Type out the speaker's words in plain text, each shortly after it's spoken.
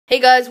Hey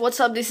guys, what's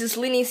up? This is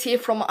Linus here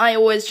from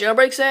iOS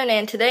Jailbreak Zone,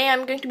 and today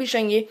I'm going to be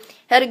showing you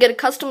how to get a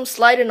custom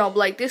slider knob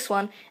like this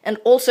one and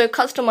also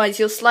customize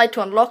your slide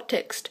to unlock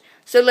text.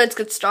 So let's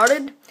get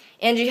started.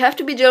 And you have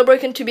to be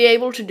jailbroken to be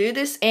able to do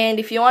this, and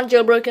if you aren't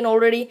jailbroken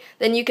already,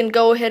 then you can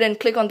go ahead and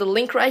click on the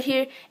link right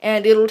here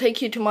and it'll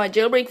take you to my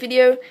jailbreak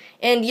video.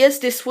 And yes,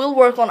 this will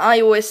work on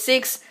iOS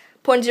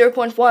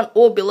 6.0.1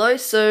 or below,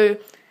 so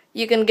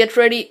you can get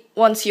ready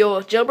once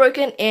you're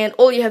jailbroken, and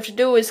all you have to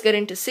do is get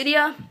into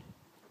Cydia.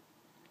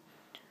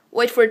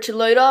 Wait for it to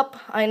load up.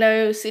 I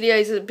know Cydia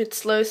is a bit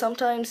slow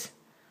sometimes.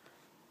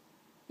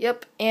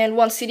 Yep, and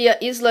once Cydia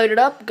is loaded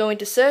up, go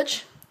into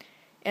search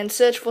and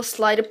search for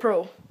Slider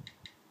Pro.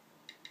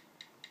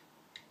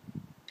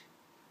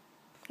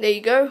 There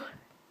you go.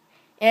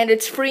 And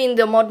it's free in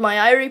the Mod My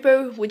Eye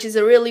repo, which is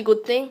a really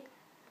good thing.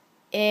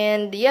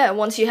 And yeah,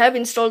 once you have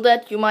installed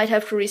that, you might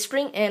have to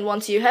respring, and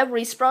once you have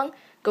resprung,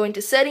 go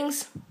into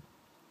settings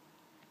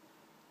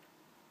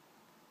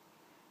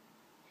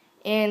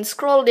and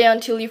scroll down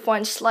till you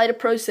find Slider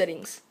Pro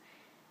settings.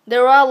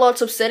 There are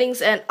lots of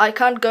settings and I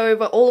can't go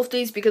over all of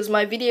these because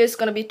my video is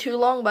going to be too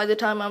long by the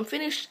time I'm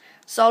finished,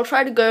 so I'll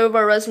try to go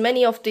over as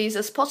many of these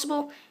as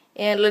possible,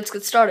 and let's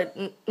get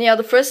started. Now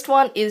the first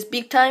one is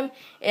Big Time,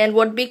 and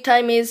what Big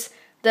Time is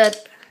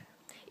that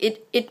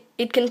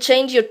it can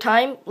change your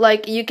time,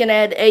 like you can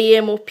add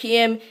AM or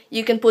PM,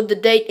 you can put the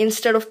date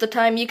instead of the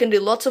time, you can do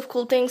lots of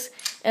cool things,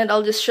 and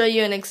I'll just show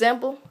you an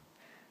example.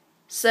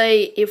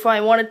 Say if I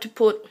wanted to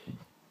put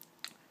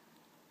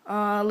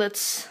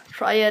let's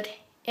try it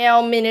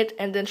hour, minute,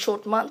 and then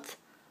short month.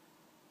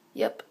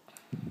 Yep.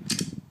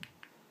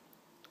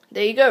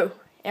 There you go.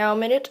 Hour,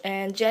 minute,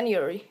 and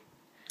January.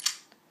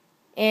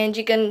 And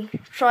you can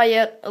try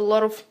out a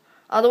lot of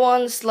other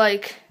ones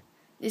like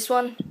this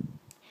one.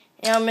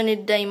 Hour,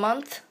 minute, day,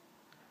 month.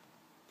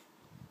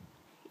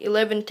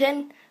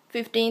 11/10,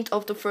 15th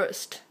of the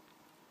 1st.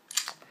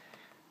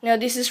 Now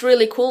this is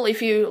really cool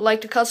if you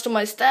like to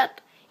customize that.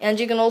 And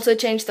you can also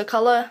change the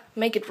color,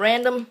 make it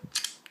random.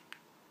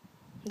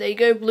 There you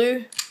go,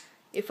 blue.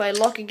 If I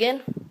lock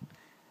again,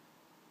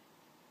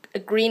 a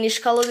greenish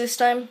color this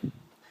time,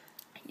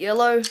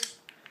 yellow.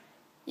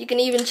 You can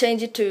even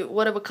change it to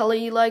whatever color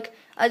you like.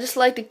 I just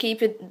like to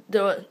keep it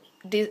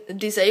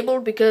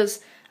disabled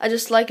because I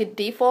just like it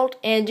default.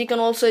 And you can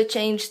also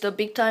change the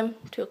big time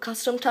to a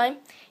custom time.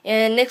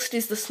 And next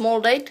is the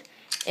small date,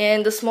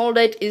 and the small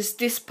date is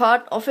this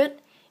part of it,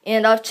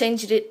 and I've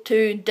changed it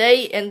to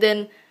day and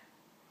then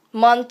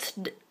month,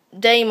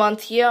 day,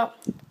 month, year.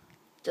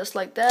 Just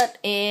like that,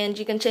 and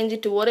you can change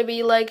it to whatever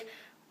you like,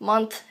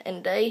 month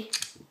and day.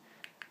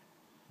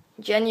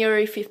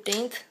 January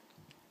 15th.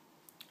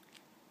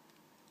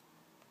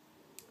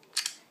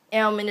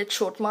 Hour, minute,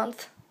 short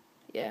month.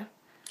 Yeah.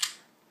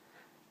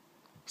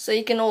 So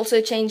you can also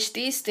change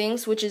these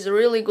things, which is a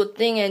really good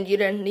thing, and you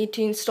don't need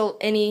to install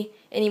any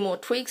more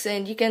tweaks.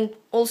 And you can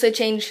also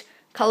change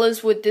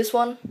colors with this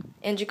one,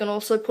 and you can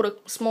also put a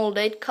small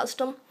date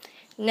custom.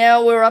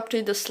 Now we're up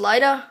to the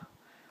slider,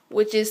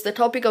 which is the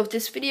topic of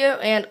this video,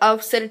 and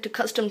I've set it to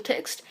custom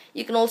text.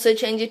 You can also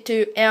change it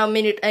to hour,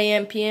 minute,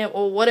 AM, PM,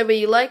 or whatever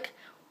you like,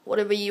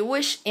 whatever you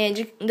wish.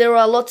 And there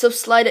are lots of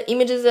slider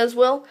images as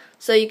well,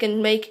 so you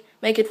can make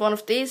it one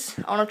of these.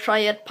 I want to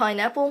try out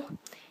pineapple.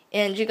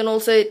 And you can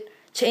also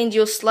change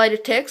your slider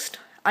text.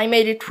 I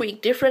made it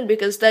tweak different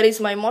because that is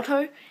my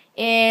motto.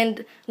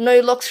 And no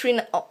lock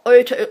screen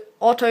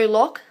auto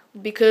lock,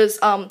 because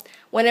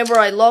whenever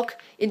I lock,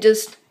 it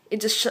just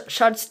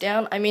shuts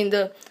down. I mean,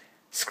 the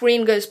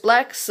screen goes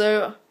black,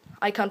 so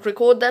I can't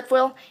record that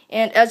well.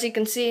 And as you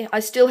can see, I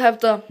still have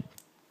the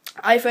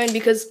iPhone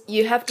because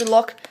you have to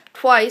lock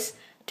twice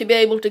to be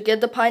able to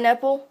get the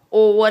pineapple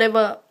or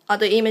whatever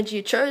other image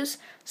you chose.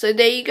 So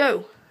there you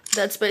go.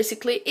 That's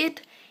basically it.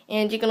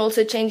 And you can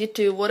also change it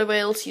to whatever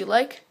else you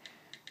like.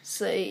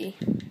 Say,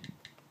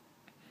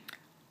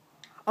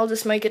 I'll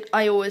just make it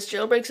iOS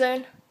Jailbreak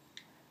Zone.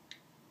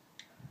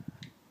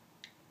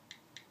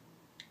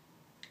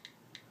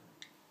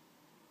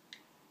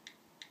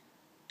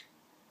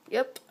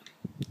 Yep.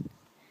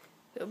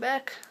 Go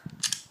back.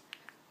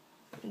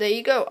 There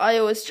you go,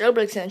 iOS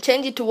Jailbreak Zone.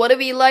 Change it to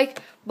whatever you like,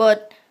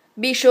 but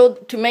be sure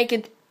to make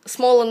it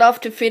small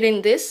enough to fit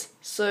in this,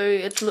 so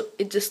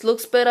it just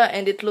looks better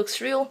and it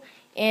looks real.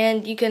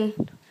 And you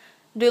can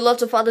do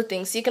lots of other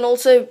things. You can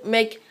also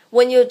make,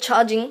 when you're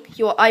charging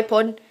your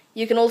iPod,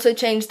 you can also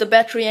change the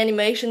battery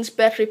animations,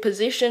 battery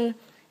position,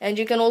 and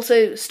you can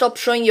also stop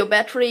showing your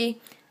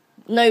battery.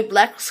 No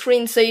black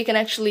screen, so you can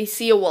actually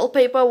see a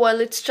wallpaper while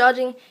it's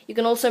charging. You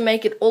can also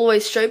make it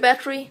always show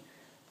battery.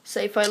 So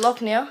if I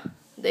lock now,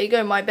 there you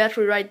go, my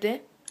battery right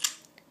there.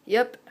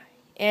 Yep.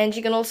 And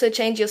you can also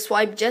change your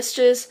swipe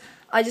gestures.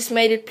 I just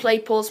made it play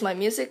pause my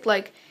music,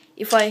 like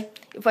if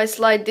I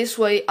slide this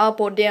way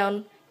up or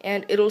down,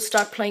 and it'll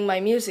start playing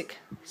my music.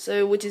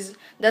 So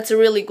that's a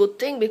really good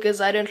thing because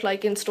I don't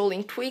like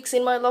installing tweaks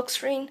in my lock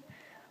screen.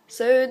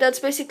 So that's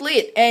basically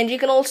it. And you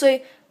can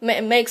also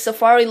make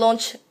Safari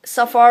launch,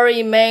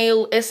 Safari,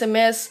 Mail,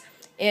 SMS,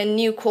 and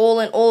New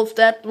Call, and all of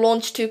that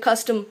launch to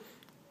custom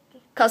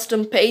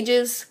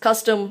pages,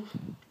 custom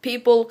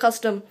people,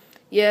 custom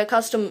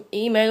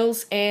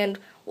emails and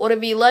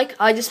whatever you like.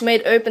 I just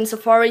made Open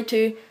Safari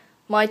to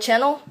my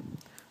channel.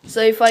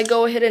 So if I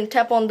go ahead and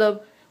tap on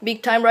the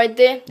big time right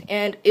there,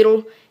 and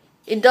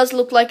it does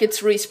look like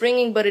it's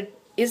respringing, but it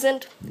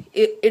isn't.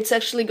 It's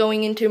actually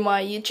going into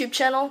my YouTube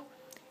channel,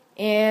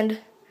 and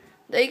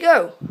there you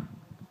go.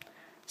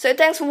 So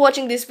thanks for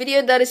watching this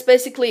video. That is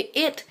basically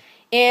it,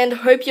 and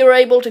hope you're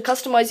able to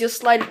customize your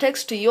slider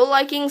text to your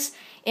likings.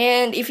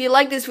 And if you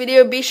like this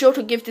video, be sure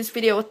to give this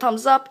video a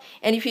thumbs up,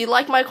 and if you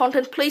like my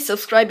content, please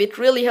subscribe. It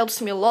really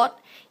helps me a lot.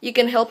 You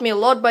can help me a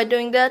lot by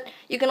doing that.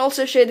 You can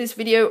also share this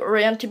video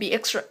around to be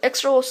extra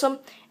awesome,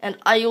 and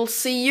I will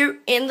see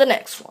you in the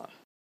next one.